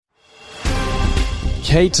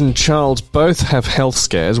Kate and Charles both have health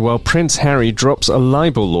scares while Prince Harry drops a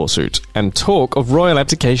libel lawsuit, and talk of royal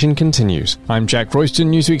abdication continues. I'm Jack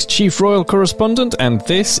Royston, Newsweek's chief royal correspondent, and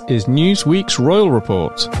this is Newsweek's Royal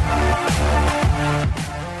Report.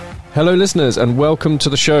 Hello listeners and welcome to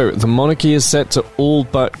the show. The monarchy is set to all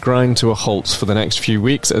but grind to a halt for the next few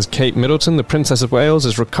weeks as Kate Middleton, the Princess of Wales,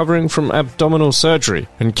 is recovering from abdominal surgery,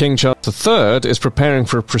 and King Charles III is preparing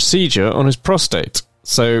for a procedure on his prostate.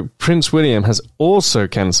 So Prince William has also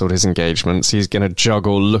cancelled his engagements. He's going to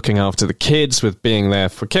juggle looking after the kids with being there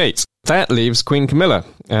for Kate. That leaves Queen Camilla.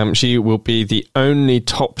 She will be the only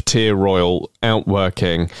top-tier royal out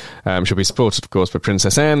working. She'll be supported, of course, by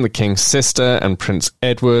Princess Anne, the King's sister, and Prince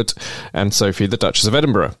Edward, and Sophie, the Duchess of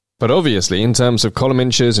Edinburgh. But obviously, in terms of column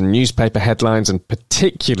inches and newspaper headlines, and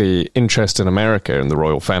particularly interest in America and the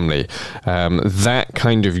royal family, that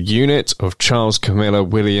kind of unit of Charles, Camilla,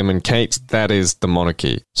 William and Kate, that is the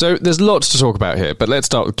monarchy. So there's lots to talk about here, but let's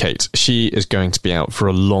start with Kate. She is going to be out for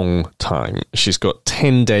a long time. She's got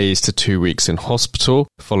 10 days to 2 weeks in hospital,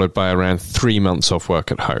 followed by around 3 months off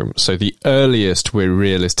work at home. So the earliest we're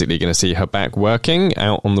realistically going to see her back working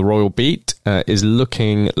out on the royal beat is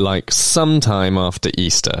looking like sometime after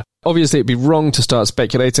Easter. Obviously, it'd be wrong to start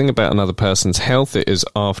speculating about another person's health. It is,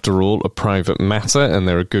 after all, a private matter, and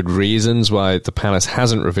there are good reasons why the palace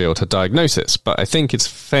hasn't revealed her diagnosis. But I think it's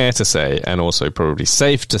fair to say, and also probably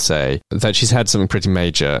safe to say, that she's had something pretty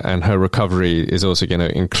major, and her recovery is also going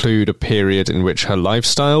to include a period in which her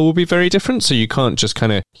lifestyle will be very different. So you can't just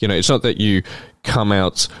kind of, it's not that you come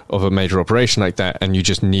out of a major operation like that and you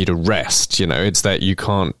just need a rest, it's that you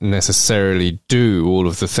can't necessarily do all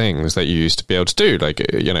of the things that you used to be able to do, like,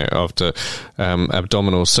 after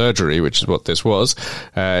abdominal surgery, which is what this was,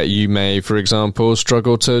 you may, for example,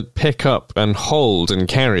 struggle to pick up and hold and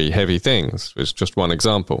carry heavy things. It's just one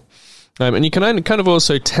example. And you can kind of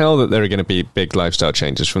also tell that there are going to be big lifestyle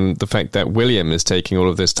changes from the fact that William is taking all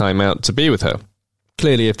of this time out to be with her.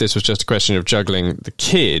 Clearly, if this was just a question of juggling the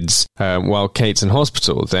kids while Kate's in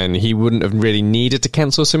hospital, then he wouldn't have really needed to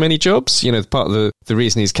cancel so many jobs. Part of the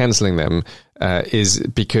reason he's cancelling them is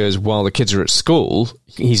because while the kids are at school,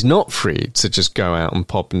 he's not free to just go out and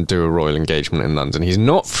pop and do a royal engagement in London. He's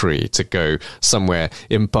not free to go somewhere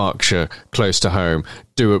in Berkshire, close to home,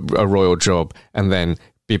 do a royal job, and then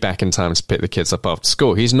be back in time to pick the kids up after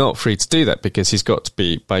school. He's not free to do that because he's got to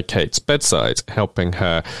be by Kate's bedside, helping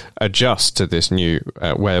her adjust to this new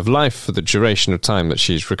way of life for the duration of time that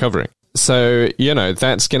she's recovering. So,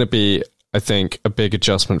 that's going to be, I think, a big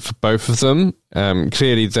adjustment for both of them.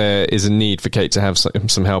 Clearly, there is a need for Kate to have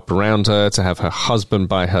some help around her, to have her husband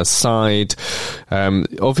by her side.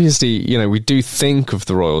 Obviously, we do think of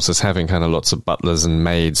the royals as having kind of lots of butlers and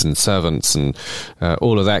maids and servants and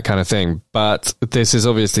all of that kind of thing. But this is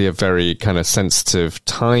obviously a very kind of sensitive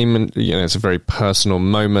time, and it's a very personal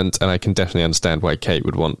moment. And I can definitely understand why Kate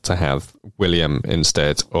would want to have William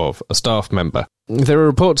instead of a staff member. There are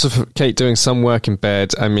reports of Kate doing some work in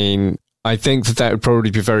bed. I mean, I think that would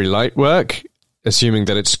probably be very light work, assuming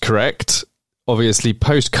that it's correct. Obviously,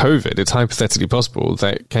 post-COVID, it's hypothetically possible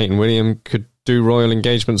that Kate and William could do royal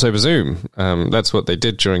engagements over Zoom. That's what they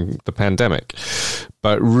did during the pandemic.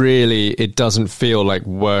 But really, it doesn't feel like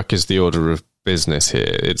work is the order of business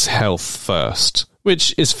here. It's health first,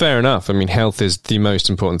 which is fair enough. I mean, health is the most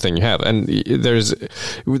important thing you have. And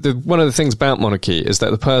one of the things about monarchy is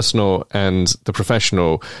that the personal and the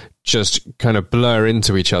professional just kind of blur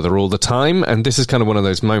into each other all the time. And this is kind of one of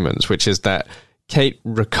those moments, which is that Kate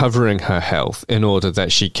recovering her health in order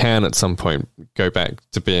that she can at some point go back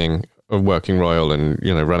to being a working royal and,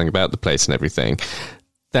 running about the place and everything.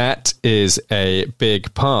 That is a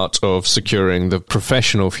big part of securing the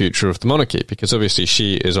professional future of the monarchy, because obviously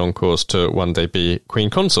she is on course to one day be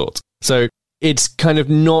Queen Consort. So it's kind of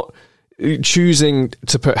not choosing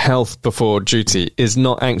to put health before duty is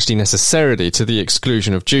not actually necessarily to the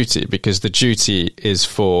exclusion of duty, because the duty is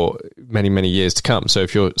for many, many years to come. So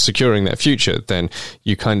if you're securing that future, then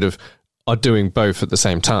you kind of are doing both at the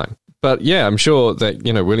same time. But yeah, I'm sure that,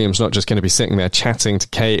 William's not just going to be sitting there chatting to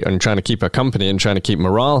Kate and trying to keep her company and trying to keep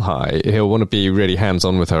morale high. He'll want to be really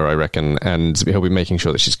hands-on with her, I reckon, and he'll be making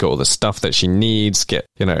sure that she's got all the stuff that she needs, get,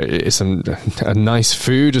 a nice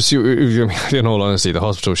food. In all honesty, the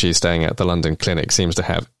hospital she's staying at, the London Clinic, seems to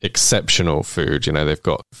have exceptional food. They've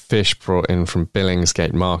got fish brought in from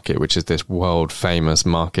Billingsgate Market, which is this world-famous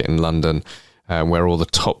market in London, where all the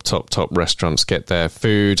top restaurants get their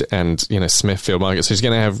food, and, Smithfield Market. So she's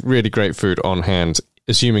going to have really great food on hand,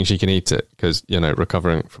 assuming she can eat it, because,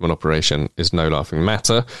 recovering from an operation is no laughing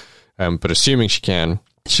matter. But assuming she can,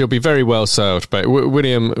 she'll be very well served. But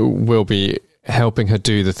William will be helping her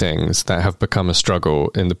do the things that have become a struggle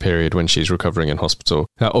in the period when she's recovering in hospital.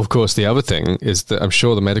 Now, of course, the other thing is that I'm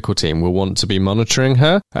sure the medical team will want to be monitoring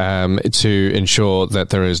her to ensure that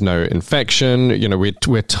there is no infection. You know,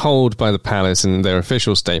 we're told by the palace in their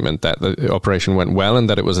official statement that the operation went well and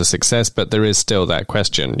that it was a success, but there is still that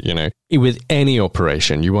question, you know. With any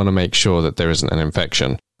operation, you want to make sure that there isn't an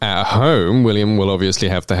infection. At home, William will obviously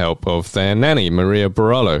have the help of their nanny, Maria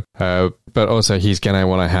Borrallo, but also he's going to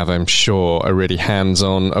want to have, I'm sure, a really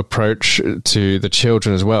hands-on approach to the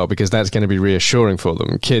children as well, because that's going to be reassuring for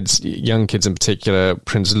them. Kids, young kids in particular,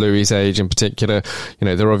 Prince Louis's age in particular, you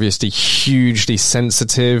know, they're obviously hugely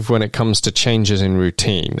sensitive when it comes to changes in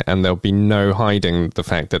routine, and there'll be no hiding the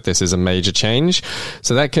fact that this is a major change.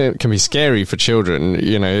 So that can be scary for children.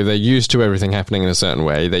 You know, they're used to everything happening in a certain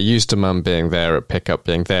way. They're used to mum being there at pickup,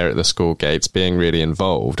 being there at the school gates, being really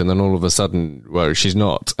involved, and then all of a sudden, well, she's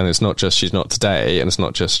not. And it's not just she's not today, and it's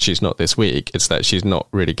not just she's not this week, it's that she's not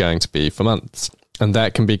really going to be for months. And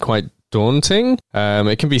that can be quite daunting.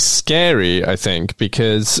 It can be scary, I think,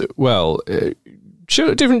 because, well,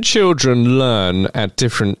 different children learn at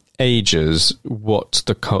different ages what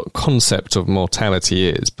the concept of mortality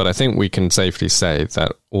is, but I think we can safely say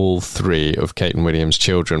that all three of Kate and William's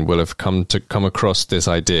children will have come across this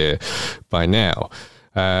idea by now.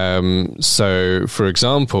 So, for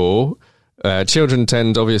example, children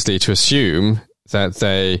tend obviously to assume that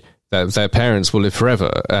their parents will live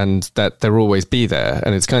forever and that they'll always be there.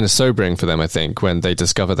 And it's kind of sobering for them, I think, when they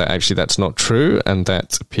discover that actually that's not true and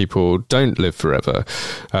that people don't live forever,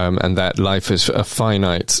 and that life is a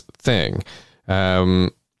finite thing. Now,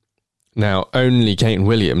 only Kate and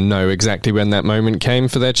William know exactly when that moment came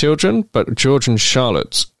for their children, but George and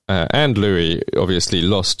Charlotte and Louis obviously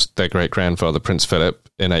lost their great-grandfather, Prince Philip,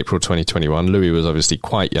 in April 2021. Louis was obviously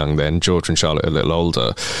quite young then, George and Charlotte a little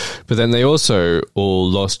older. But then they also all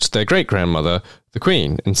lost their great-grandmother, the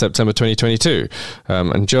Queen, in September 2022.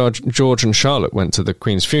 And George and Charlotte went to the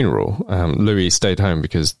Queen's funeral. Louis stayed home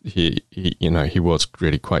because he was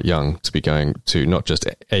really quite young to be going to not just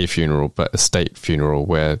a funeral, but a state funeral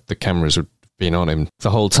where the cameras had been on him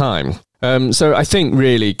the whole time. So I think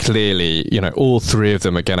really clearly, you know, all three of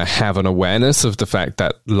them are going to have an awareness of the fact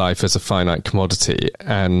that life is a finite commodity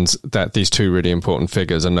and that these two really important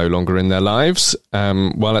figures are no longer in their lives.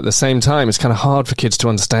 While at the same time, it's kind of hard for kids to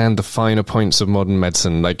understand the finer points of modern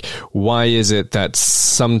medicine. Like, why is it that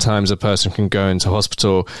sometimes a person can go into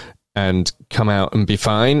hospital and come out and be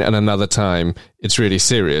fine, and another time it's really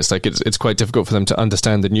serious? Like, it's quite difficult for them to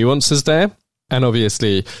understand the nuances there. And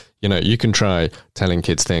obviously, you know, you can try telling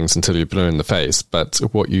kids things until you're blue in the face, but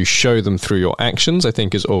what you show them through your actions, I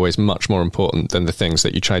think, is always much more important than the things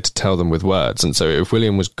that you try to tell them with words. And so if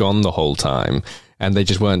William was gone the whole time and they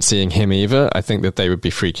just weren't seeing him either, I think that they would be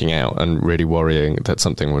freaking out and really worrying that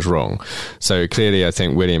something was wrong. So clearly, I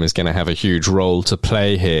think William is going to have a huge role to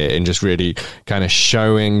play here in just really kind of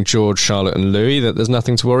showing George, Charlotte and Louis that there's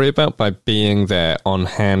nothing to worry about by being there on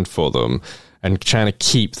hand for them and trying to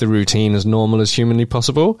keep the routine as normal as humanly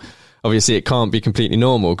possible. Obviously, it can't be completely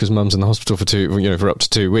normal because mum's in the hospital for up to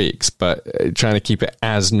 2 weeks, but trying to keep it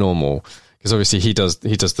as normal, because obviously he does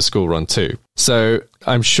the school run too. So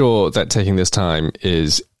I'm sure that taking this time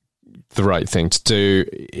is the right thing to do.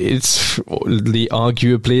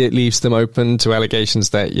 Arguably it leaves them open to allegations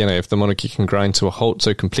that, you know, if the monarchy can grind to a halt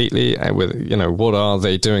so completely, with, you know, what are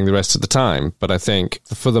they doing the rest of the time? But I think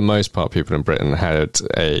for the most part, people in Britain had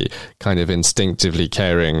a kind of instinctively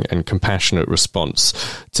caring and compassionate response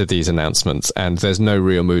to these announcements. And there's no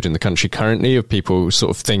real mood in the country currently of people sort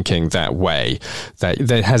of thinking that way. That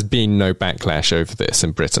there has been no backlash over this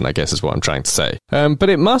in Britain, I guess is what I'm trying to say. But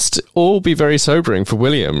it must all be very sobering for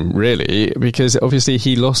William, really, because obviously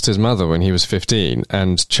he lost his mother when he was 15,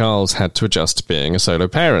 and Charles had to adjust to being a solo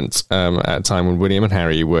parent at a time when William and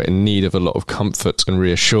Harry were in need of a lot of comfort and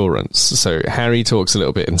reassurance. So Harry talks a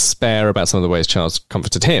little bit in spare about some of the ways Charles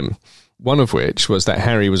comforted him. One of which was that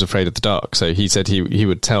Harry was afraid of the dark. So he said he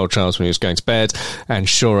would tell Charles when he was going to bed, and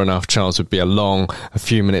sure enough, Charles would be along a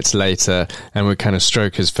few minutes later and would kind of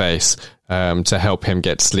stroke his face to help him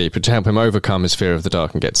get sleep, and to help him overcome his fear of the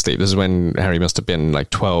dark and get sleep. This is when Harry must have been like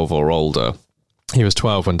 12 or older. He was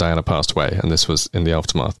 12 when Diana passed away, and this was in the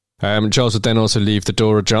aftermath. Charles would then also leave the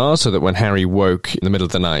door ajar so that when Harry woke in the middle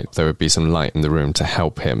of the night, there would be some light in the room to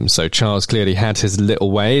help him. So Charles clearly had his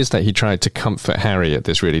little ways that he tried to comfort Harry at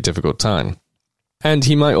this really difficult time. And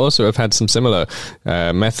he might also have had some similar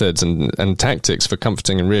methods and tactics for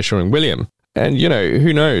comforting and reassuring William. And,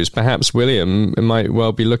 who knows, perhaps William might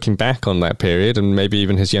well be looking back on that period and maybe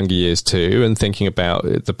even his younger years too, and thinking about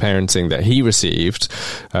the parenting that he received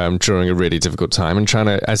during a really difficult time, and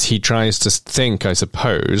as he tries to think, I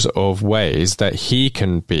suppose, of ways that he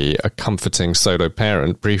can be a comforting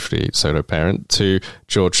briefly solo parent to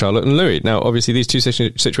George, Charlotte and Louis. Now, obviously, these two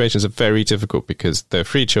situations are very difficult because their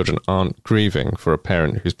 3 children aren't grieving for a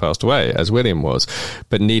parent who's passed away, as William was.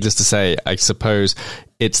 But needless to say, I suppose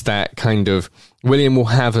it's that kind of, William will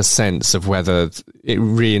have a sense of whether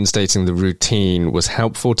reinstating the routine was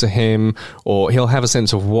helpful to him, or he'll have a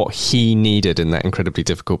sense of what he needed in that incredibly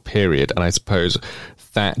difficult period. And I suppose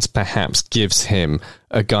that perhaps gives him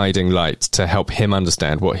a guiding light to help him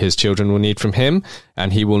understand what his children will need from him.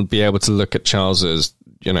 And he will be able to look at Charles's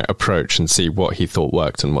approach and see what he thought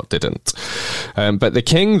worked and what didn't. But the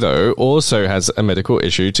king, though, also has a medical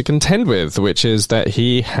issue to contend with, which is that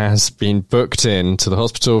he has been booked into the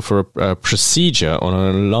hospital for a procedure on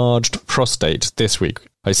an enlarged prostate this week.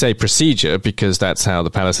 I say procedure because that's how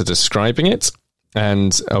the palace are describing it.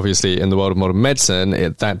 And obviously, in the world of modern medicine,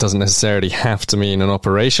 that doesn't necessarily have to mean an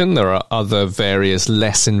operation. There are other various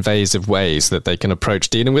less invasive ways that they can approach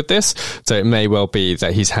dealing with this. So it may well be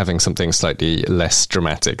that he's having something slightly less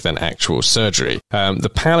dramatic than actual surgery.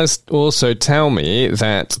 The palace also tell me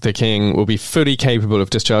that the king will be fully capable of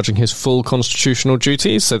discharging his full constitutional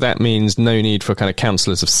duties. So that means no need for kind of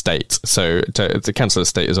councillors of state. So the councillor of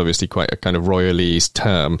state is obviously quite a kind of royalese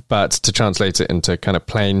term, but to translate it into kind of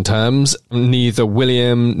plain terms, neither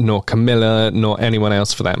William nor Camilla nor anyone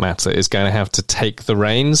else for that matter is going to have to take the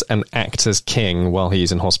reins and act as king while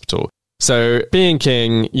he's in hospital. So being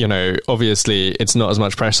king, obviously it's not as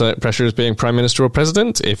much pressure as being prime minister or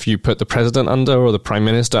president. If you put the president under or the prime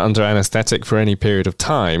minister under anesthetic for any period of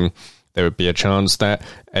time, there would be a chance that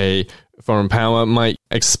a foreign power might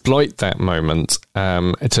exploit that moment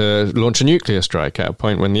to launch a nuclear strike at a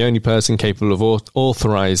point when the only person capable of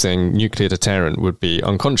authorizing nuclear deterrent would be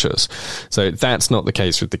unconscious. So that's not the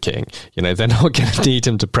case with the king. They're not going to need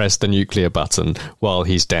him to press the nuclear button while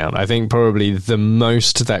he's down. I think probably the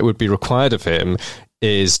most that would be required of him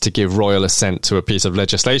is to give royal assent to a piece of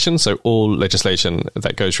legislation. So all legislation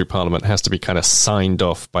that goes through Parliament has to be kind of signed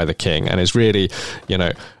off by the king, and is really,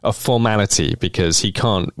 a formality because he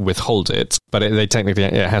can't withhold it. But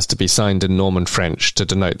it has to be signed in Norman French to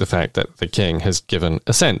denote the fact that the king has given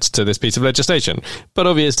assent to this piece of legislation. But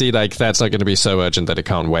obviously, that's not going to be so urgent that it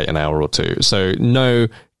can't wait an hour or two. So no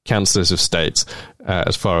councillors of state,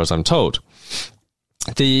 as far as I'm told.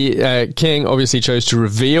 The king obviously chose to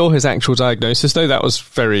reveal his actual diagnosis, though. That was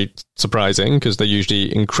very surprising because they're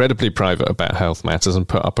usually incredibly private about health matters and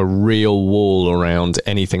put up a real wall around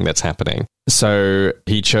anything that's happening. So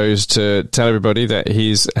he chose to tell everybody that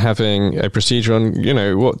he's having a procedure on,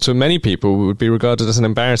 what to many people would be regarded as an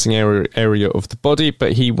embarrassing area of the body,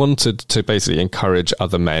 but he wanted to basically encourage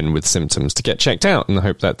other men with symptoms to get checked out in the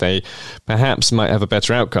hope that they perhaps might have a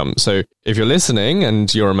better outcome. So if you're listening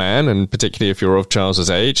and you're a man, and particularly if you're of Charles's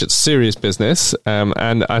age, it's serious business.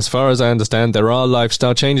 And as far as I understand, there are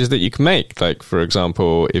lifestyle changes that you can make. Like, for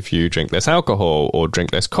example, if you drink less alcohol or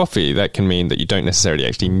drink less coffee, that can mean that you don't necessarily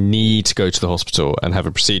actually need to go to the hospital and have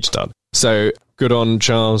a procedure done. So good on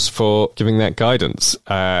Charles for giving that guidance.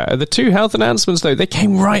 The two health announcements, though, they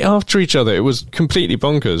came right after each other. It was completely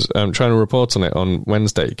bonkers. I'm trying to report on it on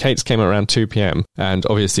Wednesday. Kate's came around 2 p.m. and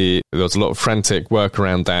obviously there was a lot of frantic work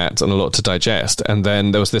around that and a lot to digest. And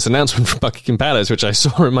then there was this announcement from Buckingham Palace, which I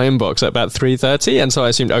saw in my inbox at about 3:30. And so I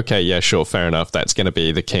assumed, okay, yeah, sure, fair enough. That's going to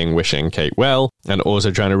be the king wishing Kate well and also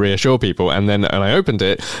trying to reassure people. And then when I opened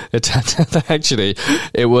it, it turned out that actually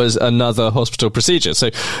it was another hospital procedure. So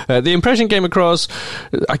the impression came across,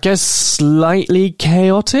 I guess, slightly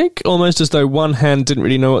chaotic, almost as though one hand didn't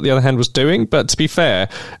really know what the other hand was doing. But to be fair,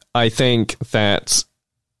 I think that,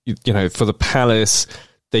 for the palace,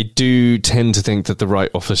 they do tend to think that the right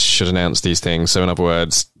office should announce these things. So in other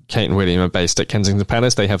words, Kate and William are based at Kensington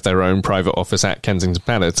Palace. They have their own private office at Kensington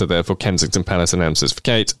Palace, so therefore Kensington Palace announces for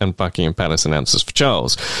Kate and Buckingham Palace announces for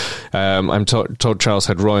Charles. I'm told Charles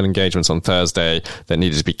had royal engagements on Thursday that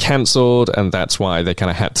needed to be cancelled, and that's why they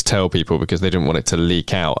kind of had to tell people because they didn't want it to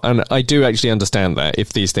leak out. And I do actually understand that.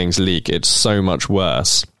 If these things leak, it's so much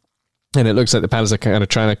worse. And it looks like the palace are kind of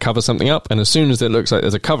trying to cover something up. And as soon as it looks like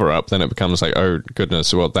there's a cover-up, then it becomes like, oh,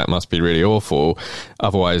 goodness, well, that must be really awful.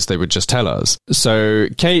 Otherwise, they would just tell us. So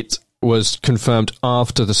Kate was confirmed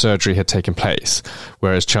after the surgery had taken place,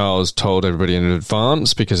 whereas Charles told everybody in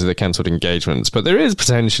advance because of the cancelled engagements. But there is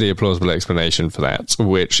potentially a plausible explanation for that,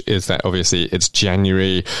 which is that obviously it's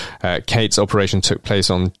January. Kate's operation took place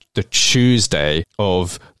on the Tuesday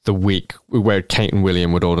of the week where Kate and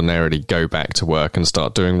William would ordinarily go back to work and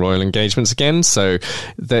start doing royal engagements again. So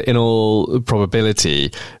that in all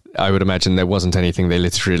probability, I would imagine there wasn't anything they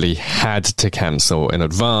literally had to cancel in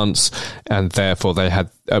advance, and therefore they had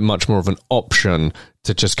much more of an option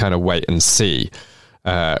to just kind of wait and see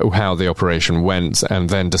how the operation went and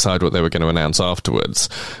then decide what they were going to announce afterwards.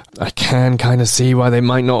 I can kind of see why they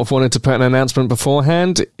might not have wanted to put an announcement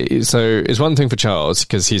beforehand. So it's one thing for Charles,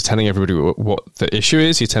 because he's telling everybody what the issue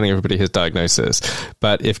is. He's telling everybody his diagnosis.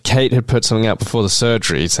 But if Kate had put something out before the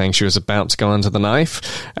surgery saying she was about to go under the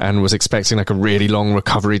knife and was expecting like a really long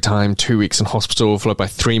recovery time, 2 weeks in hospital followed by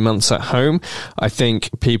 3 months at home, I think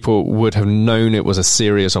people would have known it was a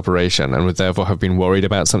serious operation and would therefore have been worried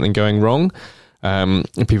about something going wrong.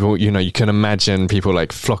 People, you can imagine people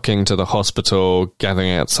like flocking to the hospital, gathering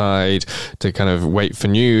outside to kind of wait for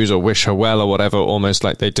news or wish her well or whatever, almost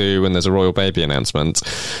like they do when there's a royal baby announcement.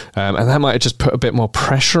 And that might have just put a bit more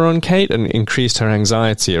pressure on Kate and increased her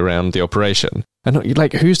anxiety around the operation. And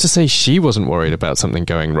like, who's to say she wasn't worried about something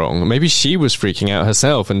going wrong? Maybe she was freaking out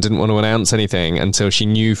herself and didn't want to announce anything until she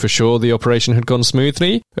knew for sure the operation had gone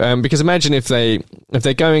smoothly. Because imagine if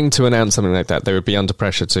they're going to announce something like that, they would be under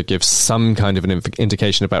pressure to give some kind of an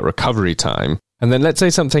indication about recovery time. And then let's say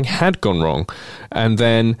something had gone wrong, and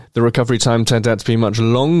then the recovery time turned out to be much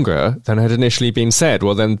longer than had initially been said.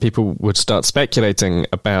 Well, then people would start speculating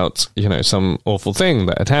about, some awful thing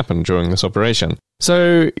that had happened during this operation.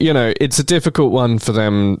 So, it's a difficult one for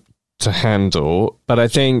them to handle. But I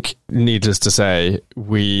think, needless to say,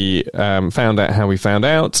 we found out how we found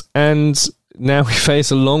out, and now we face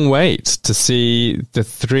a long wait to see the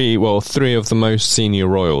three of the most senior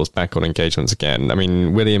royals back on engagements again. I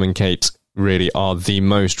mean, William and Kate really are the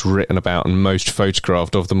most written about and most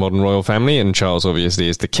photographed of the modern royal family, and Charles obviously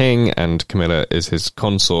is the king and Camilla is his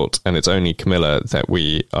consort, and it's only Camilla that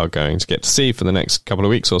we are going to get to see for the next couple of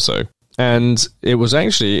weeks or so. And it was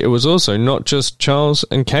also not just Charles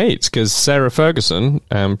and Kate, because Sarah Ferguson,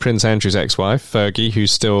 Prince Andrew's ex-wife, Fergie,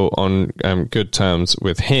 who's still on good terms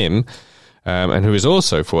with him, and who is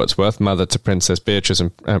also, for what it's worth, mother to Princess Beatrice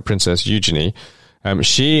and Princess Eugenie,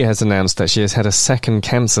 she has announced that she has had a second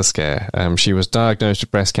cancer scare. She was diagnosed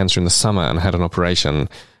with breast cancer in the summer and had an operation.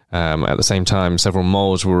 At the same time, several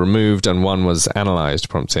moles were removed and one was analysed,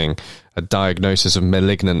 prompting a diagnosis of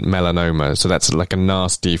malignant melanoma. So that's like a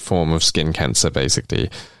nasty form of skin cancer,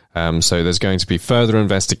 basically. So there's going to be further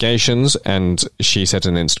investigations, and she said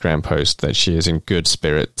in an Instagram post that she is in good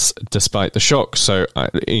spirits despite the shock. So,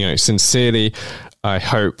 sincerely, I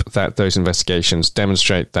hope that those investigations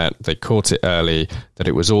demonstrate that they caught it early, that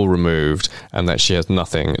it was all removed, and that she has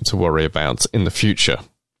nothing to worry about in the future.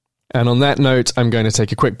 And on that note, I'm going to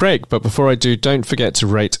take a quick break. But before I do, don't forget to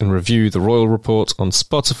rate and review The Royal Report on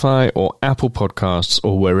Spotify or Apple Podcasts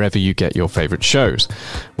or wherever you get your favourite shows.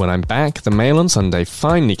 When I'm back, the Mail on Sunday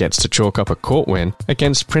finally gets to chalk up a court win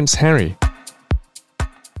against Prince Harry.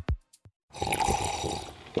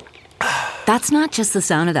 That's not just the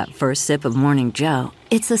sound of that first sip of Morning Joe.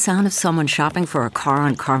 It's the sound of someone shopping for a car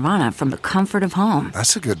on Carvana from the comfort of home.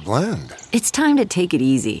 That's a good blend. It's time to take it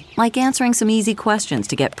easy, like answering some easy questions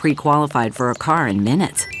to get pre-qualified for a car in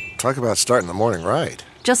minutes. Talk about starting the morning right.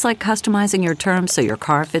 Just like customizing your terms so your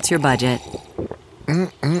car fits your budget.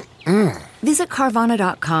 Visit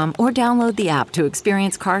Carvana.com or download the app to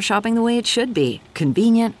experience car shopping the way it should be.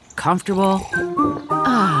 Convenient, comfortable.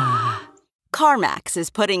 CarMax is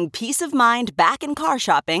putting peace of mind back in car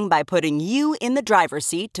shopping by putting you in the driver's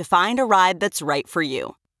seat to find a ride that's right for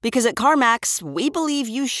you. Because at CarMax, we believe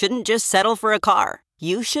you shouldn't just settle for a car.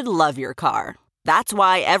 You should love your car. That's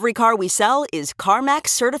why every car we sell is CarMax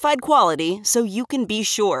certified quality, so you can be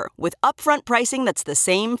sure with upfront pricing that's the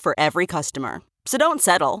same for every customer. So don't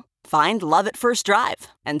settle. Find love at first drive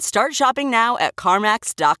and start shopping now at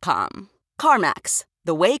CarMax.com. CarMax,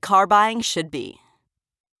 the way car buying should be.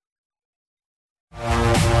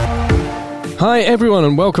 Hi everyone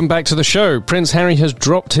and welcome back to the show. Prince Harry has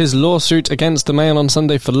dropped his lawsuit against the Mail on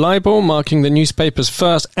Sunday for libel, marking the newspaper's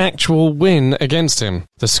first actual win against him.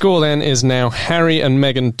 The score then is now Harry and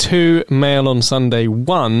Meghan 2, Mail on Sunday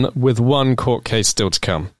 1, with one court case still to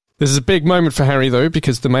come. This is a big moment for Harry though,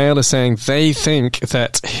 because the Mail are saying they think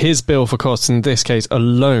that his bill for costs in this case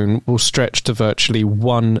alone will stretch to virtually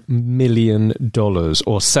 $1 million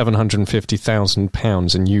or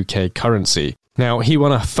 £750,000 in UK currency. Now, he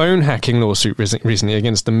won a phone hacking lawsuit recently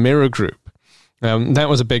against the Mirror Group, That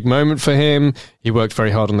was a big moment for him. He worked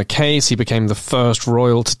very hard on the case. He became the first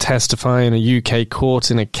royal to testify in a UK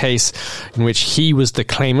court in a case in which he was the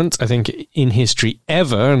claimant, I think, in history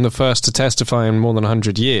ever, and the first to testify in more than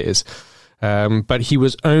 100 years. But he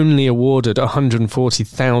was only awarded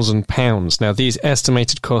 £140,000. Now, these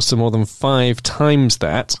estimated costs are more than 5 times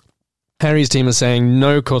that. Harry's team are saying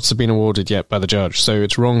no costs have been awarded yet by the judge, so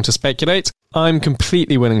it's wrong to speculate. I'm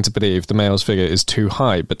completely willing to believe the Mail's figure is too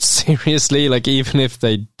high, but seriously, even if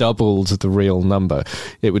they doubled the real number,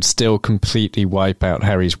 it would still completely wipe out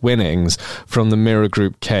Harry's winnings from the Mirror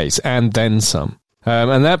Group case, and then some.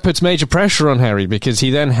 And that puts major pressure on Harry, because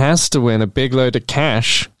he then has to win a big load of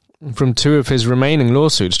cash from 2 of his remaining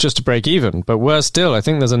lawsuits just to break even. But worse still, I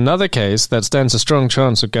think there's another case that stands a strong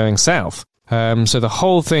chance of going south. So the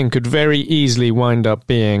whole thing could very easily wind up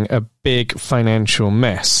being a big financial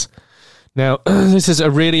mess. Now, this is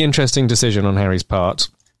a really interesting decision on Harry's part.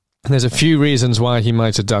 There's a few reasons why he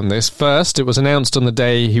might have done this. First, it was announced on the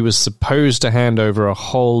day he was supposed to hand over a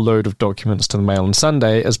whole load of documents to the Mail on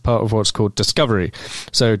Sunday as part of what's called Discovery.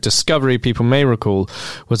 So Discovery, people may recall,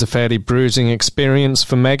 was a fairly bruising experience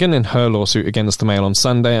for Meghan in her lawsuit against the Mail on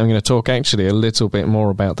Sunday. I'm going to talk actually a little bit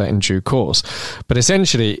more about that in due course. But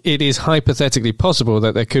essentially, it is hypothetically possible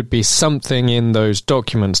that there could be something in those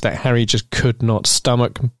documents that Harry just could not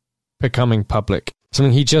stomach becoming public.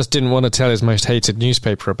 Something he just didn't want to tell his most hated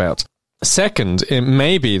newspaper about. Second, it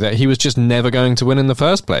may be that he was just never going to win in the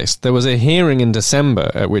first place. There was a hearing in December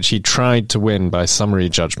at which he tried to win by summary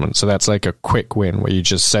judgment. So that's like a quick win where you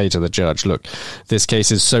just say to the judge, look, this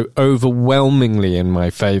case is so overwhelmingly in my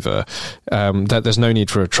favor that there's no need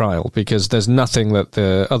for a trial, because there's nothing that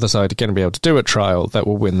the other side are going to be able to do at trial that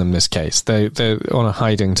will win them this case. They're on a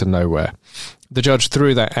hiding to nowhere. The judge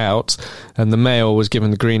threw that out, and the Mail was given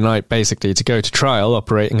the green light, basically, to go to trial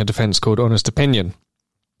operating a defence called honest opinion.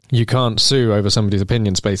 You can't sue over somebody's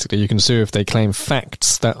opinions, basically. You can sue if they claim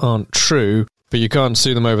facts that aren't true, but you can't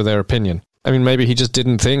sue them over their opinion. I mean, maybe he just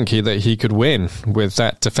didn't think that he could win with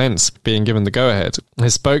that defence being given the go-ahead.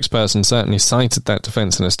 His spokesperson certainly cited that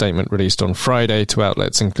defence in a statement released on Friday to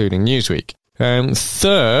outlets including Newsweek.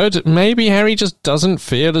 Third, maybe Harry just doesn't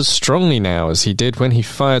feel as strongly now as he did when he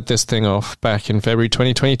fired this thing off back in February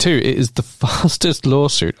 2022. It is the fastest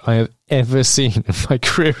lawsuit I have ever seen in my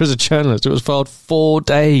career as a journalist. It was filed 4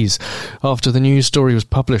 days after the news story was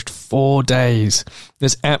published. 4 days.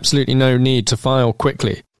 There's absolutely no need to file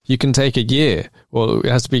quickly. You can take a year, or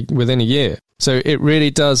it has to be within a year. So it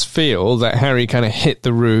really does feel that Harry kind of hit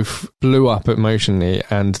the roof, blew up emotionally,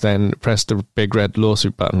 and then pressed the big red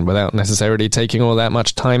lawsuit button without necessarily taking all that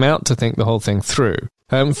much time out to think the whole thing through.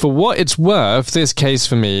 For what it's worth, this case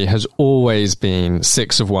for me has always been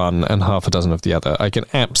 6 of one and half a dozen of the other. I can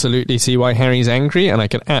absolutely see why Harry's angry, and I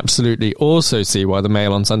can absolutely also see why the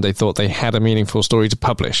Mail on Sunday thought they had a meaningful story to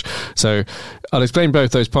publish. So I'll explain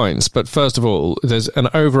both those points, but first of all, there's an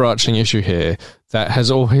overarching issue here that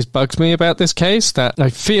has always bugged me about this case, that I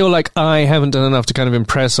feel like I haven't done enough to kind of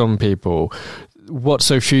impress on people what's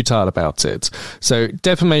so futile about it. So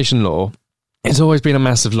defamation law, it's always been a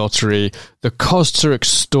massive lottery. The costs are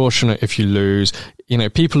extortionate if you lose. You know,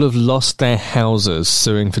 people have lost their houses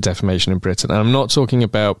suing for defamation in Britain. And I'm not talking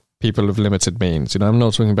about people of limited means. You know, I'm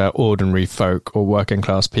not talking about ordinary folk or working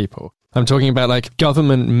class people. I'm talking about like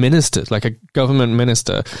government ministers, like a government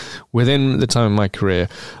minister within the time of my career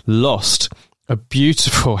lost a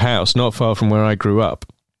beautiful house not far from where I grew up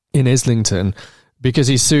in Islington because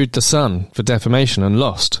he sued The Sun for defamation and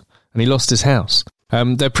lost. And he lost his house.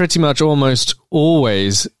 They're pretty much almost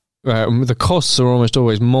always, the costs are almost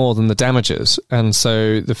always more than the damages. And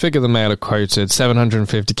so the figure the Mail are quoted,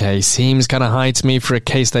 750k, seems kind of high to me for a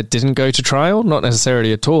case that didn't go to trial. Not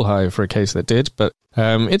necessarily at all high for a case that did, but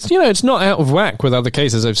it's not out of whack with other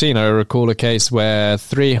cases I've seen. I recall a case where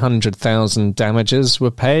 300,000 damages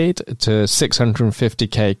were paid to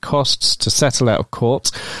 650k costs to settle out of court.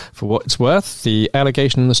 For what it's worth, the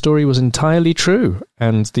allegation in the story was entirely true,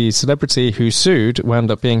 and the celebrity who sued wound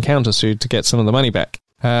up being countersued to get some of the money back.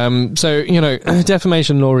 So,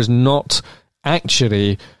 defamation law is not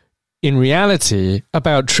actually, in reality,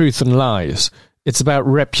 about truth and lies. It's about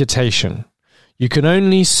reputation. You can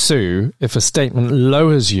only sue if a statement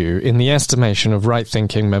lowers you in the estimation of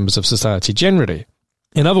right-thinking members of society generally.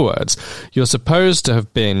 In other words, you're supposed to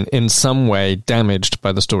have been in some way damaged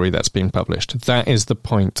by the story that's been published. That is the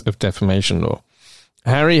point of defamation law.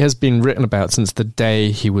 Harry has been written about since the day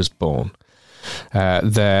he was born.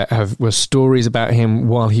 There were stories about him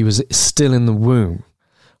while he was still in the womb.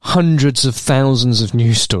 Hundreds of thousands of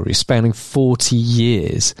news stories spanning 40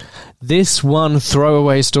 years. This one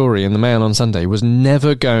throwaway story in the Mail on Sunday was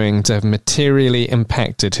never going to have materially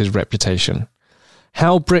impacted his reputation.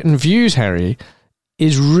 how Britain views Harry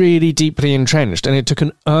is really deeply entrenched, and it took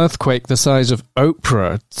an earthquake the size of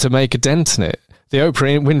Oprah to make a dent in it. The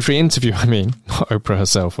Oprah Winfrey interview, I mean, not Oprah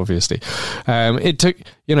herself, obviously. It took,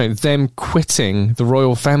 them quitting the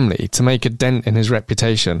royal family to make a dent in his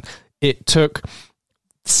reputation. It took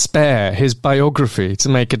Spare, his biography, to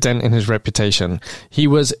make a dent in his reputation. He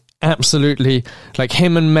was absolutely,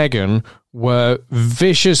 him and Meghan were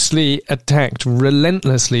viciously attacked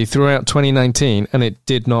relentlessly throughout 2019, and it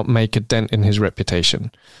did not make a dent in his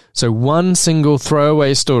reputation. So one single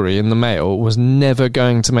throwaway story in the Mail was never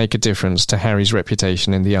going to make a difference to Harry's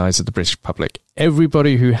reputation in the eyes of the British public.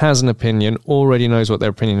 Everybody who has an opinion already knows what their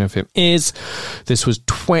opinion of him is. This was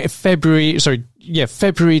February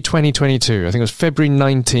 2022. I think it was February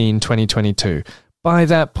 19, 2022. By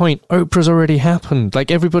that point, Oprah's already happened.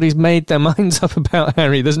 Everybody's made their minds up about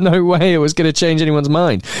Harry. There's no way it was going to change anyone's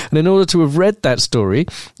mind. And in order to have read that story,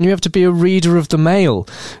 you have to be a reader of the Mail,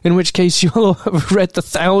 in which case you'll have read the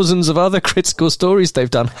thousands of other critical stories they've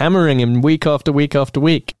done, hammering him week after week after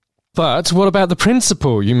week. But what about the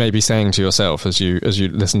principle, you may be saying to yourself as you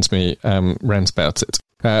listen to me rant about it?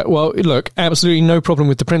 Well, look, absolutely no problem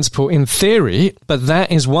with the principle in theory, but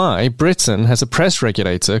that is why Britain has a press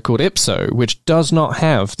regulator called IPSO, which does not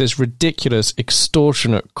have this ridiculous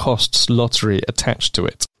extortionate costs lottery attached to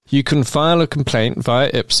it. You can file a complaint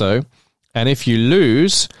via IPSO, and if you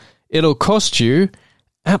lose, it'll cost you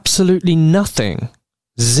absolutely nothing.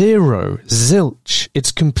 Zero. Zilch.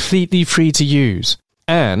 It's completely free to use.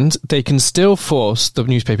 And they can still force the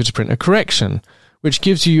newspaper to print a correction, which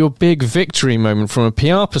gives you your big victory moment from a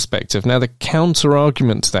PR perspective. Now, the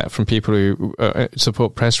counter-argument to that from people who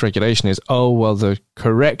support press regulation is, the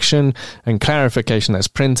correction and clarification that's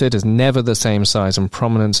printed is never the same size and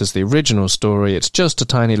prominence as the original story. It's just a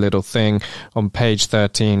tiny little thing on page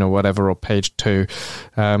 13 or whatever, or page 2.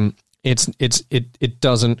 It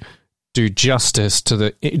doesn't do justice to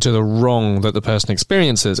the wrong that the person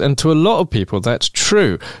experiences. And to a lot of people, that's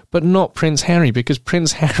true, but not Prince Harry, because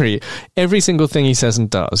Prince Harry, every single thing he says and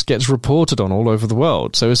does gets reported on all over the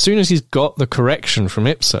world. So as soon as he's got the correction from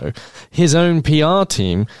IPSO, his own PR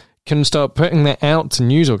team can start putting that out to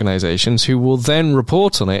news organizations who will then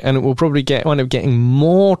report on it, and it will probably wind up getting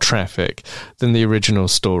more traffic than the original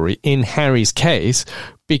story in Harry's case,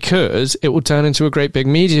 because it will turn into a great big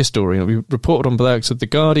media story. It'll be reported on the likes of The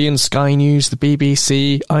Guardian, Sky News, the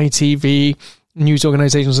BBC, ITV, news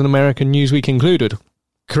organizations in America, Newsweek included.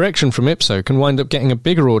 Correction from IPSO can wind up getting a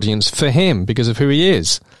bigger audience for him because of who he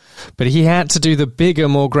is. But he had to do the bigger,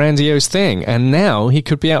 more grandiose thing, and now he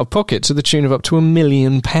could be out of pocket to the tune of up to £1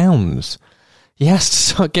 million. He has to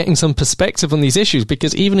start getting some perspective on these issues,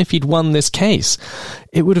 because even if he'd won this case,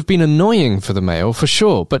 it would have been annoying for the Mail, for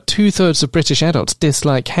sure, but 2/3 of British adults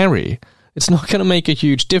dislike Harry. It's not going to make a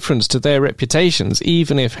huge difference to their reputations,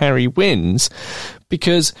 even if Harry wins,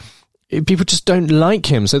 because people just don't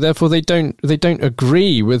like him, so therefore they don't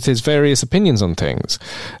agree with his various opinions on things.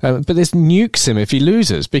 But this nukes him if he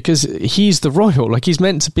loses, because he's the royal. He's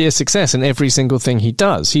meant to be a success in every single thing he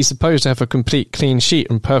does. He's supposed to have a complete clean sheet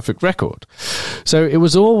and perfect record. So it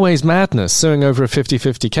was always madness suing over a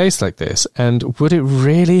 50-50 case like this. And would it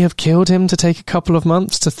really have killed him to take a couple of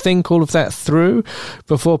months to think all of that through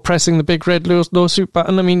before pressing the big red lawsuit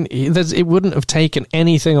button? I mean, it wouldn't have taken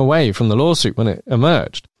anything away from the lawsuit when it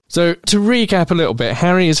emerged. So, to recap a little bit,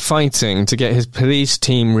 Harry is fighting to get his police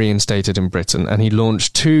team reinstated in Britain, and he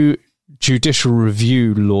launched 2 judicial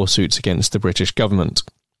review lawsuits against the British government.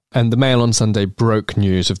 And the Mail on Sunday broke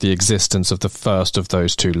news of the existence of the first of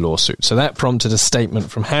those 2 lawsuits. So that prompted a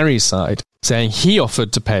statement from Harry's side saying he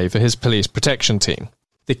offered to pay for his police protection team.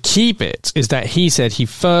 The key bit is that he said he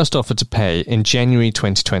first offered to pay in January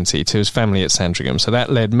 2020 to his family at Sandringham. So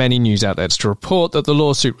that led many news outlets to report that the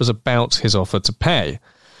lawsuit was about his offer to pay.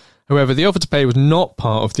 However, the offer to pay was not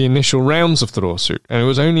part of the initial rounds of the lawsuit, and it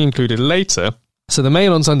was only included later. So the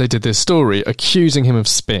Mail on Sunday did this story accusing him of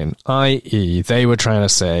spin, i.e. they were trying to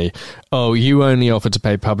say, you only offered to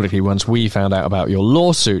pay publicly once we found out about your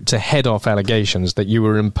lawsuit, to head off allegations that you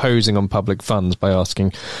were imposing on public funds by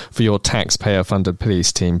asking for your taxpayer-funded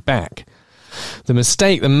police team back. The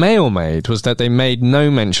mistake the Mail made was that they made no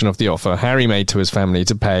mention of the offer Harry made to his family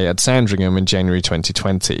to pay at Sandringham in January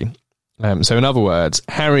 2020. So in other words,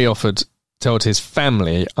 Harry told his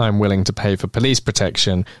family, I'm willing to pay for police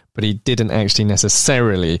protection, but he didn't actually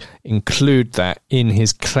necessarily include that in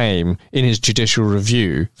his claim, in his judicial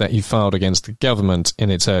review that he filed against the government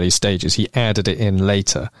in its early stages. He added it in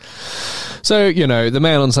later. So, you know, the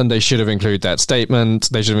Mail on Sunday should have included that statement.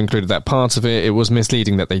 They should have included that part of it. It was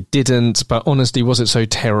misleading that they didn't, but honestly, was it so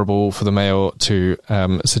terrible for the Mail to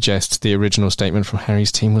suggest the original statement from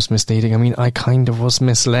Harry's team was misleading? I mean, I kind of was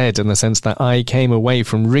misled in the sense that I came away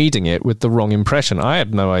from reading it with the wrong impression. I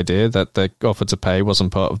had no idea that the offer to pay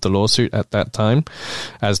wasn't part of the lawsuit at that time,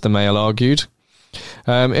 as the Mail argued.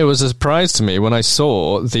 It was a surprise to me when I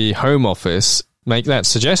saw the Home Office make that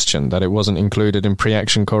suggestion that it wasn't included in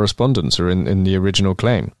pre-action correspondence or in the original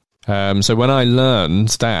claim. So when I learned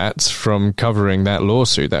that from covering that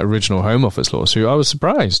lawsuit, that original Home Office lawsuit, I was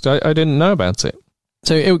surprised. I didn't know about it.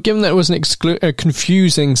 So given that it was a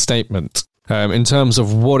confusing statement in terms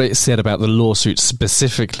of what it said about the lawsuit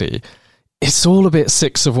specifically, it's all a bit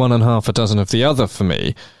 6 of one and half a dozen of the other for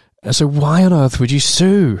me. So why on earth would you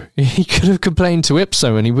sue? He could have complained to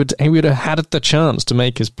Ipso and he would have had the chance to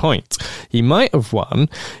make his point. He might have won.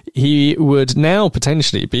 He would now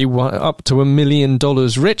potentially be up to $1 million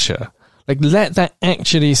richer. Like, let that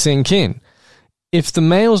actually sink in. If the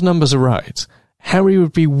Mail's numbers are right, Harry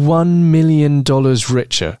would be $1 million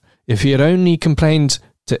richer if he had only complained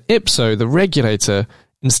to Ipso, the regulator,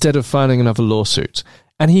 instead of filing another lawsuit.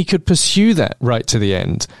 And he could pursue that right to the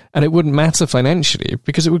end, and it wouldn't matter financially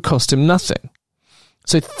because it would cost him nothing.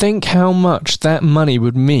 So think how much that money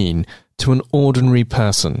would mean to an ordinary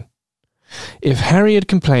person. If Harry had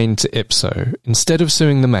complained to Ipso instead of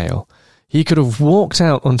suing the Mail, he could have walked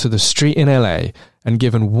out onto the street in LA and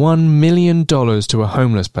given $1 million to a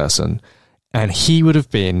homeless person, and he would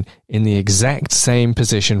have been in the exact same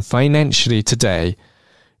position financially today,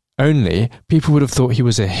 only people would have thought he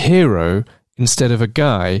was a hero instead of a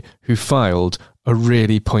guy who filed a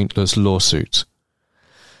really pointless lawsuit.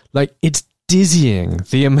 Like, it's dizzying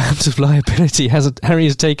the amount of liability Harry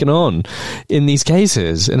has taken on in these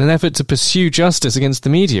cases in an effort to pursue justice against the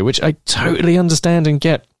media, which I totally understand and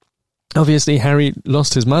get. Obviously, Harry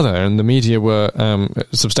lost his mother, and the media were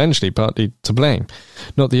substantially partly to blame.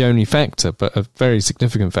 Not the only factor, but a very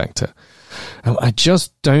significant factor. I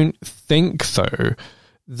just don't think, though,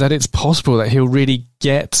 that it's possible that he'll really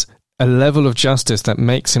get a level of justice that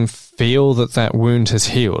makes him feel that that wound has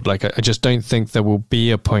healed. Like, I just don't think there will be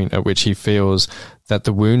a point at which he feels that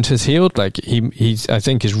the wound has healed. Like, he I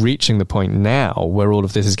think is reaching the point now where all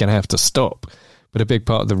of this is going to have to stop. But a big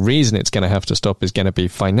part of the reason it's going to have to stop is going to be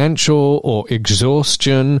financial or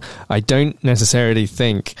exhaustion. I don't believe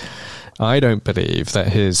that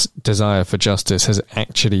his desire for justice has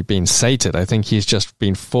actually been sated. I think he's just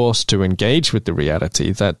been forced to engage with the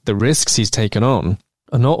reality that the risks he's taken on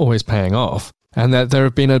are not always paying off, and that there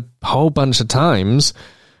have been a whole bunch of times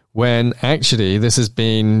when actually this has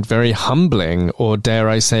been very humbling, or dare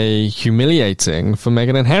I say humiliating, for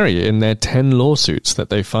Meghan and Harry in their 10 lawsuits that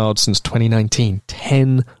they filed since 2019.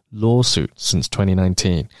 10 lawsuits since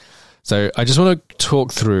 2019. So I just want to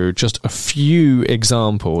talk through just a few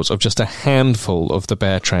examples of just a handful of the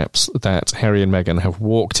bear traps that Harry and Meghan have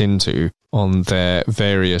walked into on their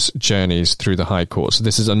various journeys through the High Court. So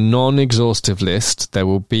this is a non-exhaustive list. There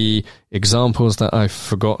will be examples that I've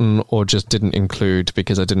forgotten or just didn't include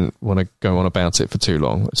because I didn't want to go on about it for too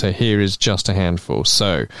long. So here is just a handful.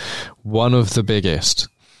 So one of the biggest.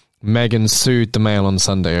 Meghan sued the Mail on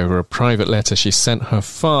Sunday over a private letter she sent her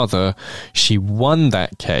father. She won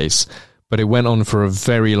that case, but it went on for a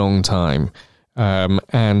very long time.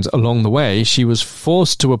 And along the way, she was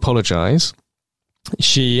forced to apologize.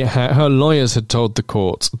 Her lawyers had told the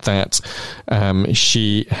court that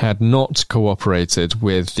she had not cooperated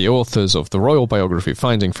with the authors of the royal biography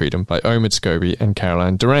Finding Freedom by Omid Scobie and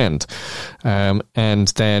Caroline Durand. And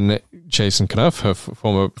then Jason Knuff, her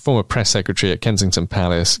former press secretary at Kensington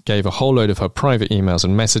Palace, gave a whole load of her private emails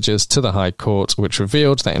and messages to the High Court, which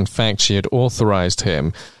revealed that in fact she had authorized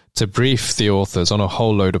him to brief the authors on a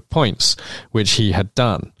whole load of points, which he had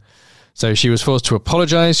done. So she was forced to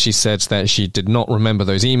apologize. She said that she did not remember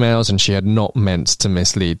those emails and she had not meant to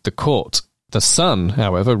mislead the court. The Sun,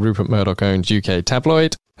 however, Rupert Murdoch-owned UK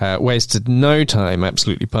tabloid, wasted no time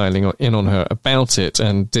absolutely piling in on her about it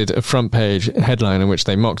and did a front page headline in which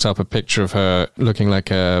they mocked up a picture of her looking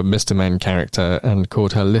like a Mr. Man character and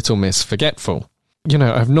called her Little Miss Forgetful. You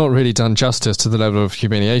know, I've not really done justice to the level of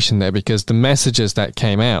humiliation there, because the messages that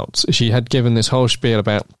came out, she had given this whole spiel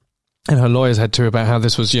about, and her lawyers had too, about how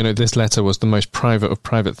this was, you know, this letter was the most private of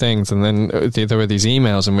private things. And then there were these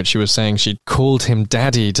emails in which she was saying she'd called him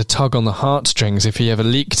daddy to tug on the heartstrings if he ever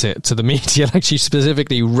leaked it to the media. Like, she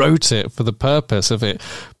specifically wrote it for the purpose of it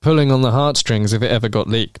pulling on the heartstrings if it ever got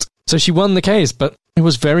leaked. So she won the case, but it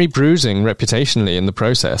was very bruising reputationally in the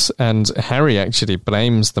process, and Harry actually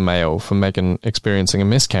blames the Mail for Meghan experiencing a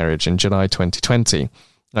miscarriage in July 2020.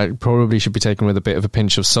 It probably should be taken with a bit of a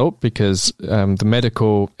pinch of salt, because the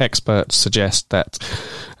medical experts suggest that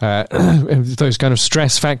those kind of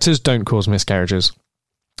stress factors don't cause miscarriages,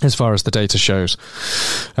 as far as the data shows.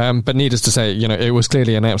 But needless to say, it was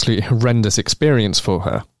clearly an absolutely horrendous experience for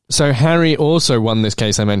her. So Harry also won this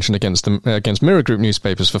case I mentioned against Mirror Group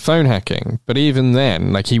newspapers for phone hacking. But even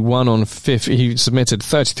then, he won on he submitted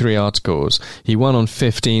 33 articles. He won on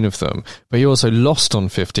 15 of them, but he also lost on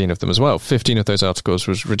 15 of them as well. 15 of those articles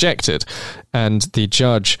was rejected, and the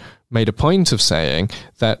judge made a point of saying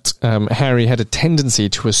that Harry had a tendency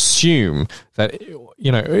to assume that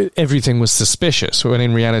everything was suspicious, when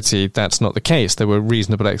in reality that's not the case. There were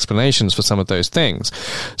reasonable explanations for some of those things.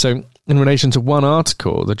 So in relation to one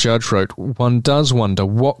article, the judge wrote, "One does wonder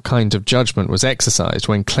what kind of judgment was exercised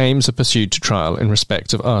when claims are pursued to trial in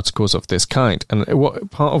respect of articles of this kind." And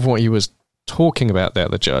part of what he was talking about there,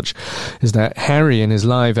 the judge, is that Harry, in his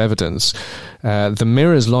live evidence, the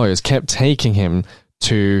Mirror's lawyers kept taking him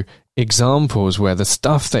to examples where the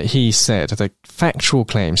stuff that he said, the factual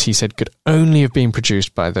claims he said, could only have been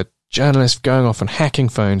produced by the journalist going off and hacking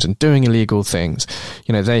phones and doing illegal things.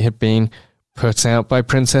 They had been put out by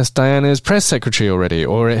Princess Diana's press secretary already,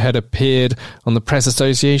 or it had appeared on the Press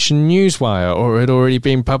Association Newswire, or it had already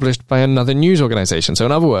been published by another news organisation. So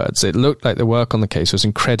in other words, it looked like the work on the case was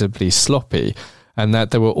incredibly sloppy, and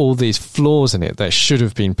that there were all these flaws in it that should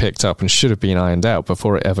have been picked up and should have been ironed out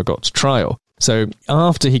before it ever got to trial. So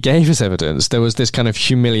after he gave his evidence, there was this kind of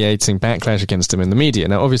humiliating backlash against him in the media.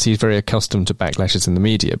 Now, obviously, he's very accustomed to backlashes in the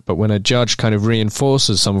media, but when a judge kind of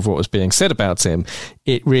reinforces some of what was being said about him,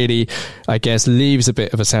 it really, I guess, leaves a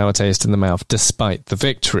bit of a sour taste in the mouth despite the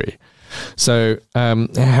victory. So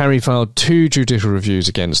Harry filed 2 judicial reviews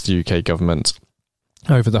against the UK government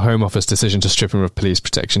over the Home Office decision to strip him of police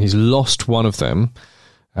protection. He's lost one of them.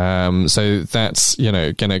 So that's,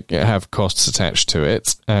 going to have costs attached to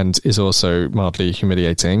it, and is also mildly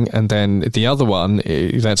humiliating. And then the other one,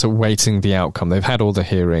 that's awaiting the outcome. They've had all the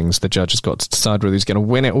hearings. The judge has got to decide whether he's going to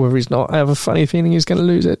win it or whether he's not. I have a funny feeling he's going to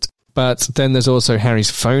lose it. But then there's also Harry's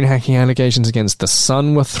phone hacking allegations against the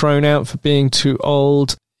Sun were thrown out for being too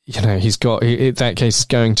old. That case is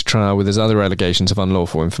going to trial with his other allegations of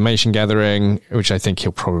unlawful information gathering, which I think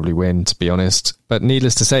he'll probably win, to be honest. But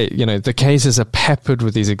needless to say, the cases are peppered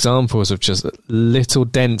with these examples of just little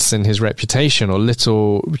dents in his reputation or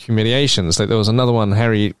little humiliations. Like there was another one,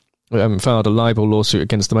 Harry filed a libel lawsuit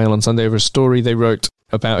against the Mail on Sunday over a story they wrote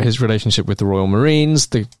about his relationship with the Royal Marines.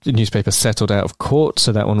 The newspaper settled out of court,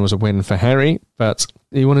 so that one was a win for Harry. But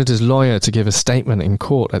he wanted his lawyer to give a statement in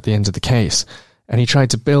court at the end of the case. And he tried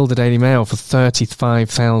to bill the Daily Mail for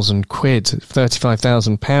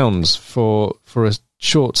 £35,000 for a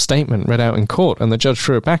short statement read out in court. And the judge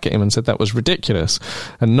threw it back at him and said that was ridiculous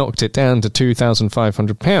and knocked it down to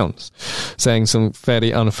 £2,500, saying some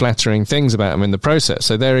fairly unflattering things about him in the process.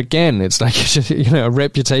 So there again, it's like, a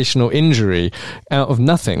reputational injury out of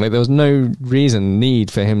nothing. Like there was no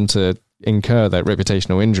need for him to incur that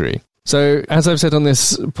reputational injury. So as I've said on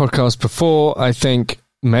this podcast before, I think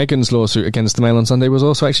Meghan's lawsuit against the Mail on Sunday was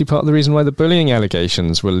also actually part of the reason why the bullying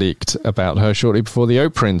allegations were leaked about her shortly before the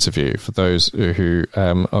Oprah interview. For those who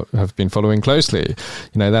have been following closely,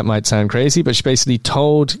 that might sound crazy, but she basically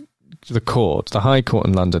told the High Court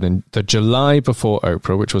in London in the July before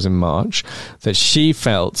Oprah, which was in March, that she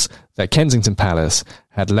felt that Kensington Palace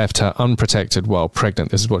had left her unprotected while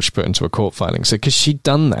pregnant. This is what she put into a court filing. So because she'd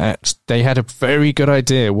done that, they had a very good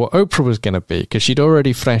idea what Oprah was going to be, because she'd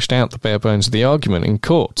already fleshed out the bare bones of the argument in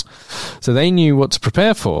court. So they knew what to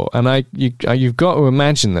prepare for. And you've got to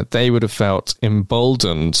imagine that they would have felt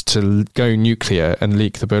emboldened to go nuclear and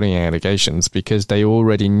leak the bullying allegations, because they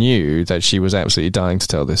already knew that she was absolutely dying to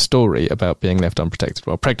tell this story about being left unprotected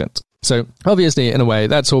while pregnant. So obviously, in a way,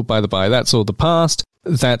 that's all by the by. That's all the past.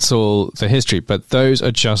 That's all the history. But those are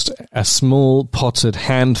just a small potted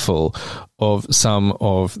handful of some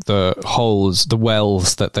of the holes, the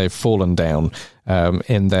wells that they've fallen down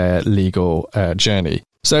in their legal journey.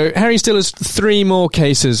 So Harry still has 3 more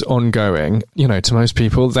cases ongoing. To most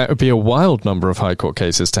people, that would be a wild number of High Court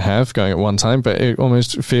cases to have going at one time, but it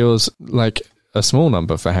almost feels like a small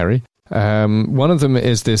number for Harry. One of them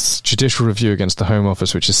is this judicial review against the Home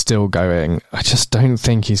Office, which is still going. I just don't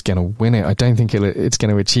think he's going to win it. I don't think it's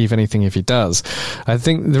going to achieve anything if he does. I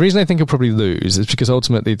think the reason I think he'll probably lose is because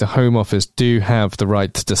ultimately the Home Office do have the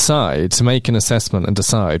right to decide, to make an assessment and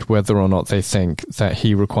decide whether or not they think that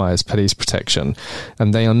he requires police protection.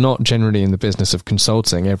 And they are not generally in the business of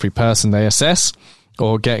consulting every person they assess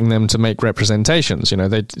or getting them to make representations. You know,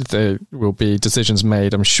 there will be decisions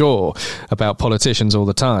made, I'm sure, about politicians all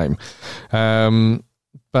the time.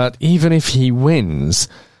 But even if he wins,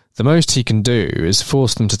 the most he can do is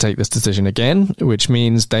force them to take this decision again, which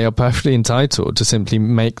means they are perfectly entitled to simply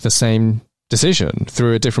make the same decision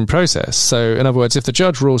through a different process. So, in other words, if the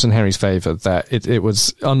judge rules in Harry's favour that it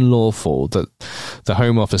was unlawful that the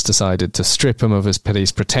Home Office decided to strip him of his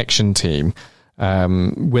police protection team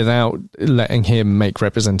without letting him make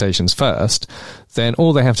representations first, then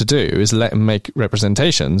all they have to do is let him make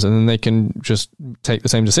representations, and then they can just take the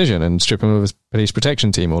same decision and strip him of his police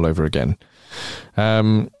protection team all over again.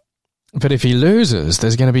 But if he loses,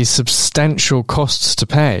 there's going to be substantial costs to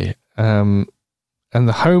pay. And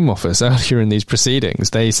the Home Office, earlier in these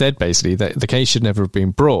proceedings, they said basically that the case should never have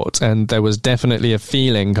been brought, and there was definitely a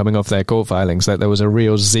feeling coming off their court filings that there was a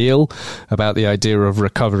real zeal about the idea of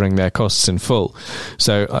recovering their costs in full.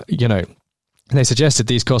 So, they suggested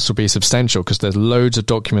these costs will be substantial because there's loads of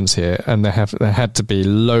documents here, and there had to be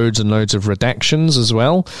loads and loads of redactions as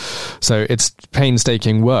well. So it's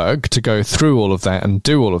painstaking work to go through all of that and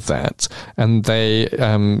do all of that. And they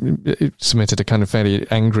submitted a kind of fairly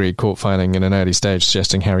angry court filing in an early stage,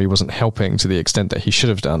 suggesting Harry wasn't helping to the extent that he should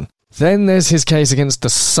have done. Then there's his case against The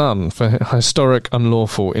Sun for historic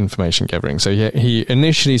unlawful information gathering. So he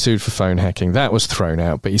initially sued for phone hacking. That was thrown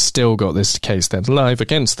out, but he's still got this case then live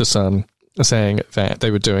against The Sun, saying that they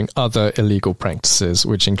were doing other illegal practices,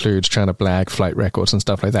 which includes trying to blag flight records and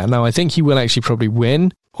stuff like that. Now, I think he will actually probably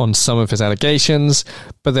win on some of his allegations,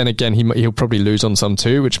 but then again, he'll probably lose on some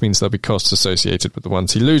too, which means there'll be costs associated with the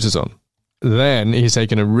ones he loses on. Then he's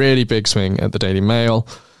taken a really big swing at the Daily Mail.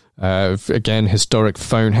 Again, historic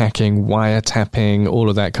phone hacking, wiretapping, all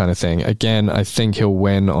of that kind of thing. Again, I think he'll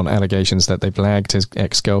win on allegations that they blagged his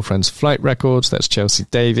ex-girlfriend's flight records. That's Chelsea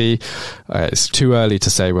Davy. It's too early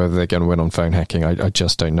to say whether they're going to win on phone hacking. I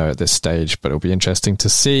just don't know at this stage, but it'll be interesting to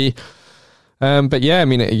see. But yeah, I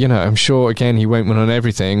mean, I'm sure, again, he won't win on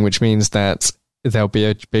everything, which means that there'll be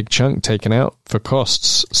a big chunk taken out for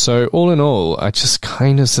costs. So all in all, I just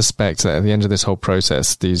kind of suspect that at the end of this whole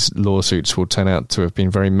process, these lawsuits will turn out to have been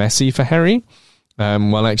very messy for Harry.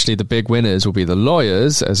 While actually the big winners will be the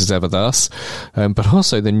lawyers, as is ever thus, but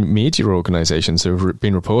also the media organisations who have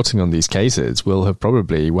been reporting on these cases will have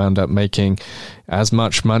probably wound up making as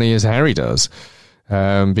much money as Harry does.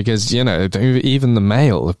 Because, even the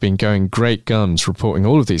Mail have been going great guns reporting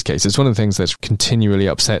all of these cases. One of the things that continually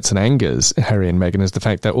upsets and angers Harry and Meghan is the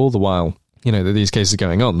fact that all the while, that these cases are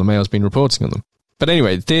going on, the Mail's been reporting on them. But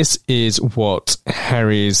anyway, this is what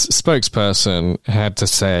Harry's spokesperson had to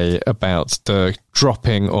say about the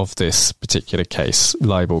dropping of this particular case,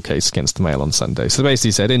 libel case against the Mail on Sunday. So they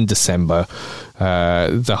basically said in December,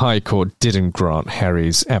 the High Court didn't grant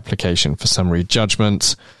Harry's application for summary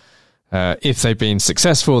judgment. If they'd been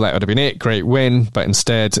successful, that would have been it. Great win. But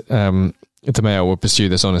instead, the Mail will pursue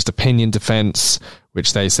this honest opinion defence,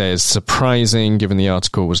 which they say is surprising, given the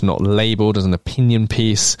article was not labelled as an opinion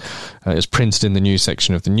piece. It was printed in the news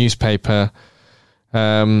section of the newspaper.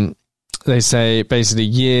 They say basically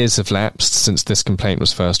years have lapsed since this complaint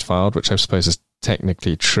was first filed, which I suppose is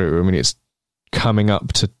technically true. I mean, it's coming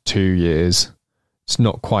up to 2 years. It's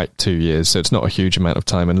not quite 2 years, so it's not a huge amount of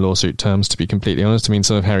time in lawsuit terms, to be completely honest. I mean,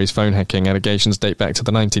 some of Harry's phone hacking allegations date back to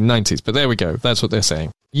the 1990s, but there we go. That's what they're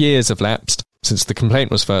saying. Years have lapsed since the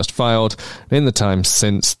complaint was first filed, and in the time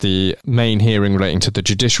since the main hearing relating to the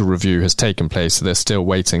judicial review has taken place, so they're still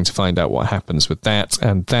waiting to find out what happens with that,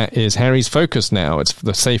 and that is Harry's focus now. It's for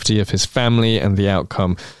the safety of his family and the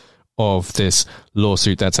outcome of this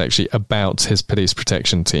lawsuit that's actually about his police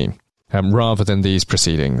protection team. Rather than these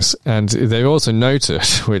proceedings. And they also noted,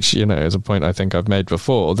 which, is a point I think I've made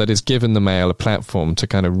before, that it's given the Mail a platform to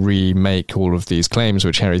kind of remake all of these claims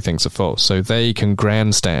which Harry thinks are false. So they can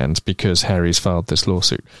grandstand because Harry's filed this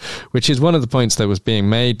lawsuit, which is one of the points that was being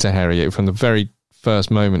made to Harry from the very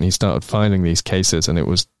first moment he started filing these cases. And it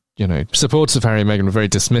was, supporters of Harry and Meghan were very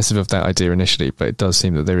dismissive of that idea initially, but it does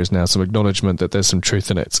seem that there is now some acknowledgement that there's some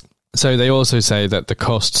truth in it. So they also say that the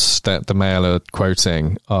costs that the Mail are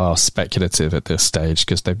quoting are speculative at this stage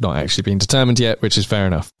because they've not actually been determined yet, which is fair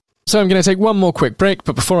enough. So I'm going to take one more quick break,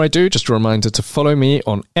 but before I do, just a reminder to follow me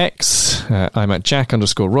on X. I'm at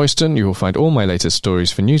Jack_Royston. You will find all my latest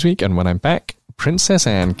stories for Newsweek, and when I'm back, Princess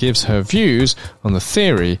Anne gives her views on the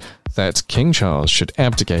theory that King Charles should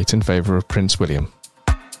abdicate in favour of Prince William.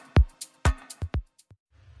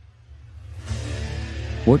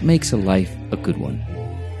 What makes a life a good one?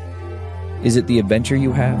 Is it the adventure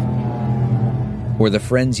you have? Or the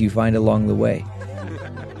friends you find along the way?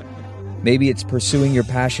 Maybe it's pursuing your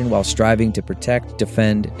passion while striving to protect,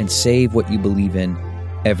 defend, and save what you believe in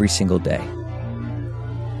every single day.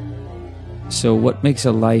 So what makes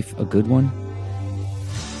a life a good one?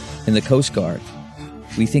 In the Coast Guard,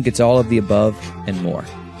 we think it's all of the above and more.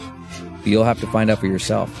 But you'll have to find out for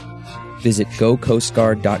yourself. Visit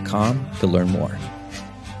gocoastguard.com to learn more.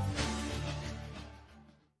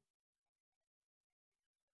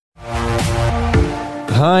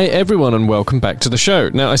 Hi everyone and welcome back to the show.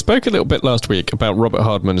 Now, I spoke a little bit last week about Robert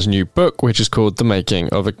Hardman's new book, which is called The Making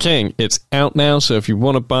of a King. It's out now, so if you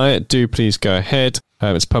want to buy it, do please go ahead.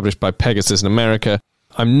 It's published by Pegasus in America.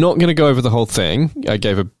 I'm not going to go over the whole thing. I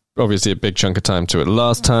gave obviously a big chunk of time to it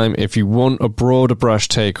last time. If you want a broader brush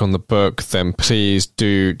take on the book, then please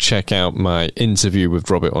do check out my interview with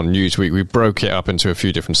Robert on Newsweek. We broke it up into a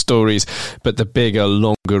few different stories, but the bigger,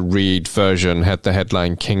 longer read version had the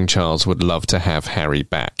headline, King Charles would love to have Harry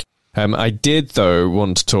back. I did, though,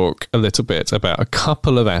 want to talk a little bit about a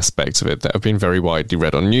couple of aspects of it that have been very widely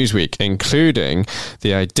read on Newsweek, including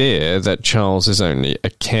the idea that Charles is only a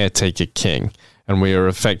caretaker king, and we are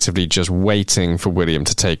effectively just waiting for William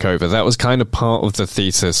to take over. That was kind of part of the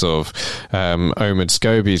thesis of Omid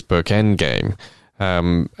Scobie's book, Endgame.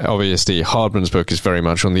 Obviously, Hardman's book is very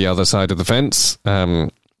much on the other side of the fence,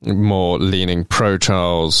 more leaning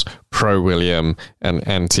pro-Charles, pro-William, and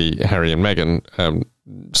anti-Harry and Meghan.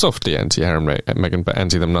 Softly anti-Harry and Meghan, but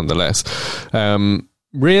anti them nonetheless.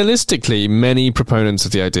 Realistically, many proponents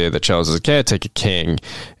of the idea that Charles is a caretaker king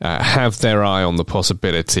have their eye on the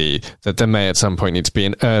possibility that there may at some point need to be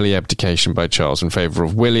an early abdication by Charles in favour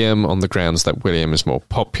of William on the grounds that William is more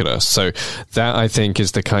popular. So that, I think,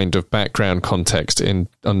 is the kind of background context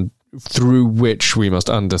through which we must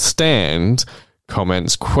understand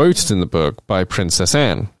comments quoted in the book by Princess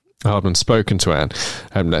Anne. Hardman spoken to Anne,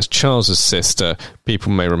 that's Charles's sister.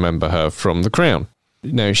 People may remember her from The Crown.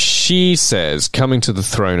 Now, she says coming to the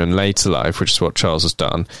throne in later life, which is what Charles has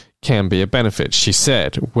done, can be a benefit. She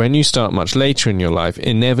said, when you start much later in your life,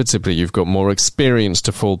 inevitably you've got more experience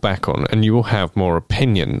to fall back on, and you will have more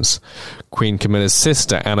opinions. Queen Camilla's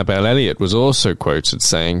sister, Annabel Elliot, was also quoted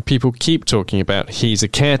saying, people keep talking about he's a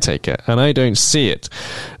caretaker, and I don't see it.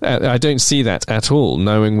 I don't see that at all,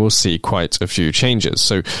 knowing we'll see quite a few changes.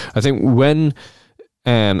 So I think when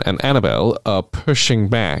Anne and Annabel are pushing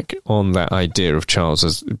back on that idea of Charles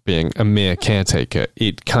as being a mere caretaker,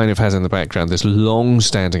 it kind of has in the background this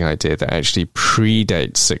long-standing idea that actually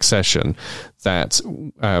predates succession, that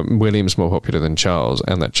William's more popular than Charles,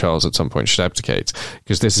 and that Charles at some point should abdicate,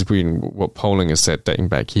 because this has been what polling has said dating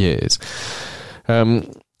back years.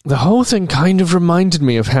 The whole thing kind of reminded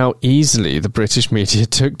me of how easily the British media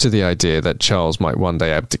took to the idea that Charles might one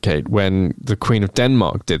day abdicate when the Queen of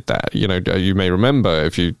Denmark did that. You know, you may remember,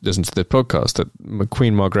 if you listen to the podcast, that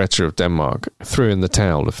Queen Margrethe of Denmark threw in the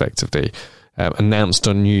towel, effectively, announced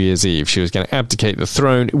on New Year's Eve she was going to abdicate the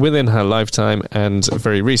throne within her lifetime, and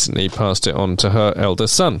very recently passed it on to her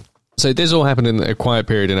eldest son. So this all happened in a quiet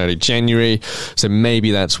period in early January, so maybe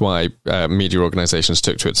that's why media organisations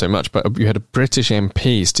took to it so much. But you had a British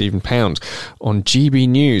MP, Stephen Pound, on GB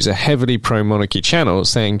News, a heavily pro-monarchy channel,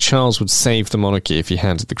 saying Charles would save the monarchy if he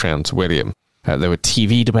handed the crown to William. There were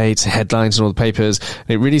TV debates, headlines in all the papers,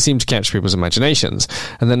 and it really seemed to catch people's imaginations.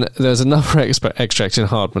 And then there's another extract in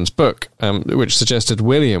Hardman's book, which suggested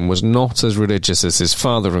William was not as religious as his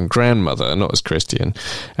father and grandmother, not as Christian,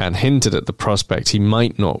 and hinted at the prospect he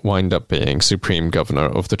might not wind up being Supreme Governor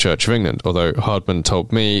of the Church of England, although Hardman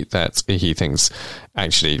told me that he thinks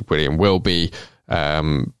actually William will be,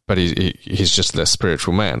 but he's just a less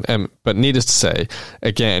spiritual man. But needless to say,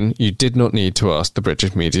 again, you did not need to ask the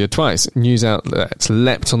British media twice. News outlets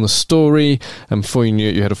leapt on the story, and before you knew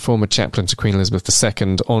it, you had a former chaplain to Queen Elizabeth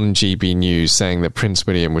II on GB News saying that Prince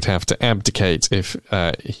William would have to abdicate if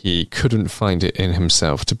he couldn't find it in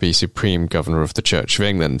himself to be Supreme Governor of the Church of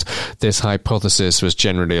England. This hypothesis was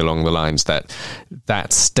generally along the lines that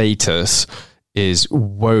that status is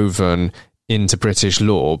woven into British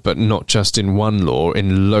law, but not just in one law,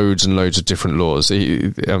 in loads and loads of different laws.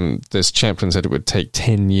 This chaplain said it would take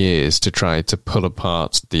 10 years to try to pull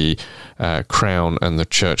apart the Crown and the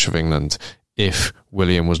Church of England if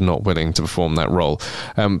William was not willing to perform that role.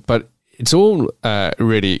 But it's all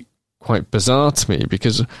really quite bizarre to me,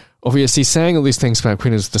 because obviously saying all these things about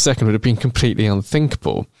Queen Elizabeth II would have been completely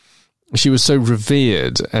unthinkable. She was so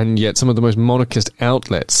revered, and yet some of the most monarchist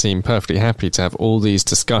outlets seem perfectly happy to have all these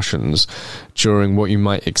discussions during what you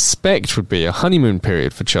might expect would be a honeymoon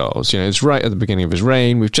period for Charles. You know, it's right at the beginning of his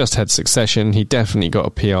reign. We've just had succession. He definitely got a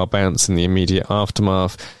PR bounce in the immediate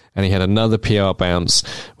aftermath. and he had another PR bounce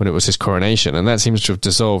when it was his coronation, and that seems to have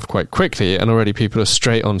dissolved quite quickly, and already people are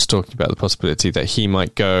straight on to talking about the possibility that he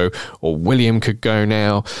might go, or William could go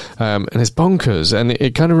now, and it's bonkers. And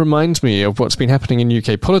it kind of reminds me of what's been happening in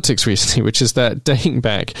UK politics recently, which is that, dating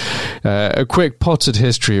back a quick potted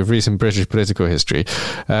history of recent British political history,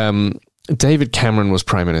 David Cameron was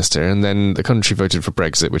Prime Minister, and then the country voted for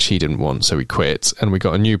Brexit, which he didn't want, so he quit, and we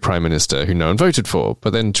got a new Prime Minister who no one voted for.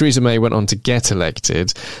 But then Theresa May went on to get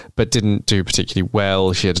elected, but didn't do particularly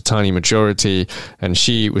well. She had a tiny majority, and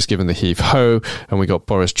she was given the heave-ho, and we got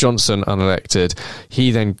Boris Johnson unelected.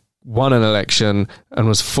 He then won an election and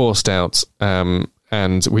was forced out,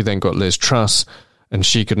 and we then got Liz Truss, and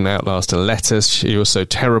she couldn't outlast a lettuce. She was so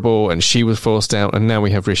terrible, and she was forced out, and now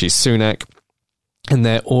we have Rishi Sunak. And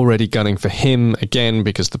they're already gunning for him again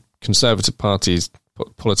because the Conservative Party's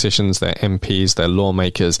politicians, their MPs, their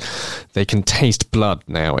lawmakers, they can taste blood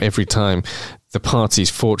now. Every time the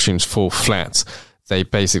party's fortunes fall flat, they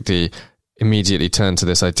basically immediately turn to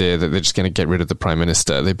this idea that they're just going to get rid of the Prime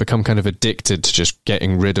Minister. They become kind of addicted to just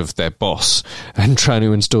getting rid of their boss and trying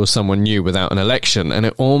to install someone new without an election. And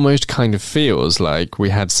it almost kind of feels like we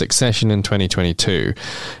had succession in 2022,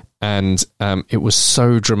 and it was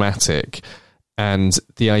so dramatic. And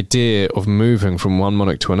the idea of moving from one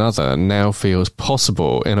monarch to another now feels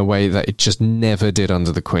possible in a way that it just never did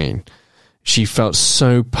under the Queen. She felt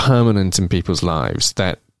so permanent in people's lives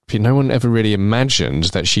that no one ever really imagined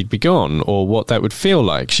that she'd be gone or what that would feel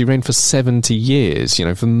like. She reigned for 70 years. You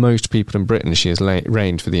know, for most people in Britain, she has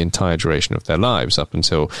reigned for the entire duration of their lives up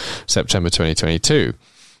until September 2022.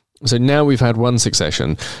 So now we've had one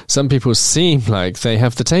succession. Some people seem like they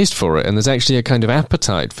have the taste for it, and there's actually a kind of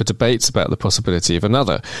appetite for debates about the possibility of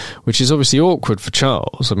another, which is obviously awkward for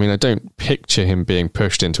Charles. I mean, I don't picture him being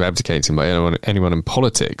pushed into abdicating by anyone in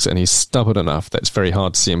politics, and he's stubborn enough that it's very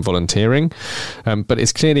hard to see him volunteering. But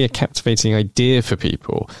it's clearly a captivating idea for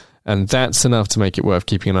people, and that's enough to make it worth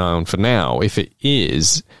keeping an eye on for now. If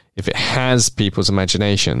it has people's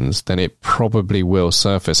imaginations, then it probably will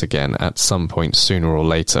surface again at some point sooner or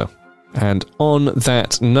later. And on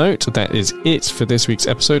that note, that is it for this week's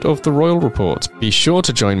episode of The Royal Report. Be sure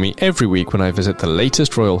to join me every week when I visit the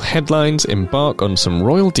latest royal headlines, embark on some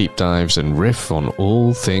royal deep dives, and riff on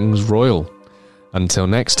all things royal. Until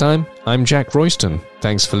next time, I'm Jack Royston.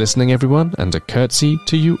 Thanks for listening, everyone, and a curtsy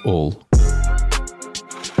to you all.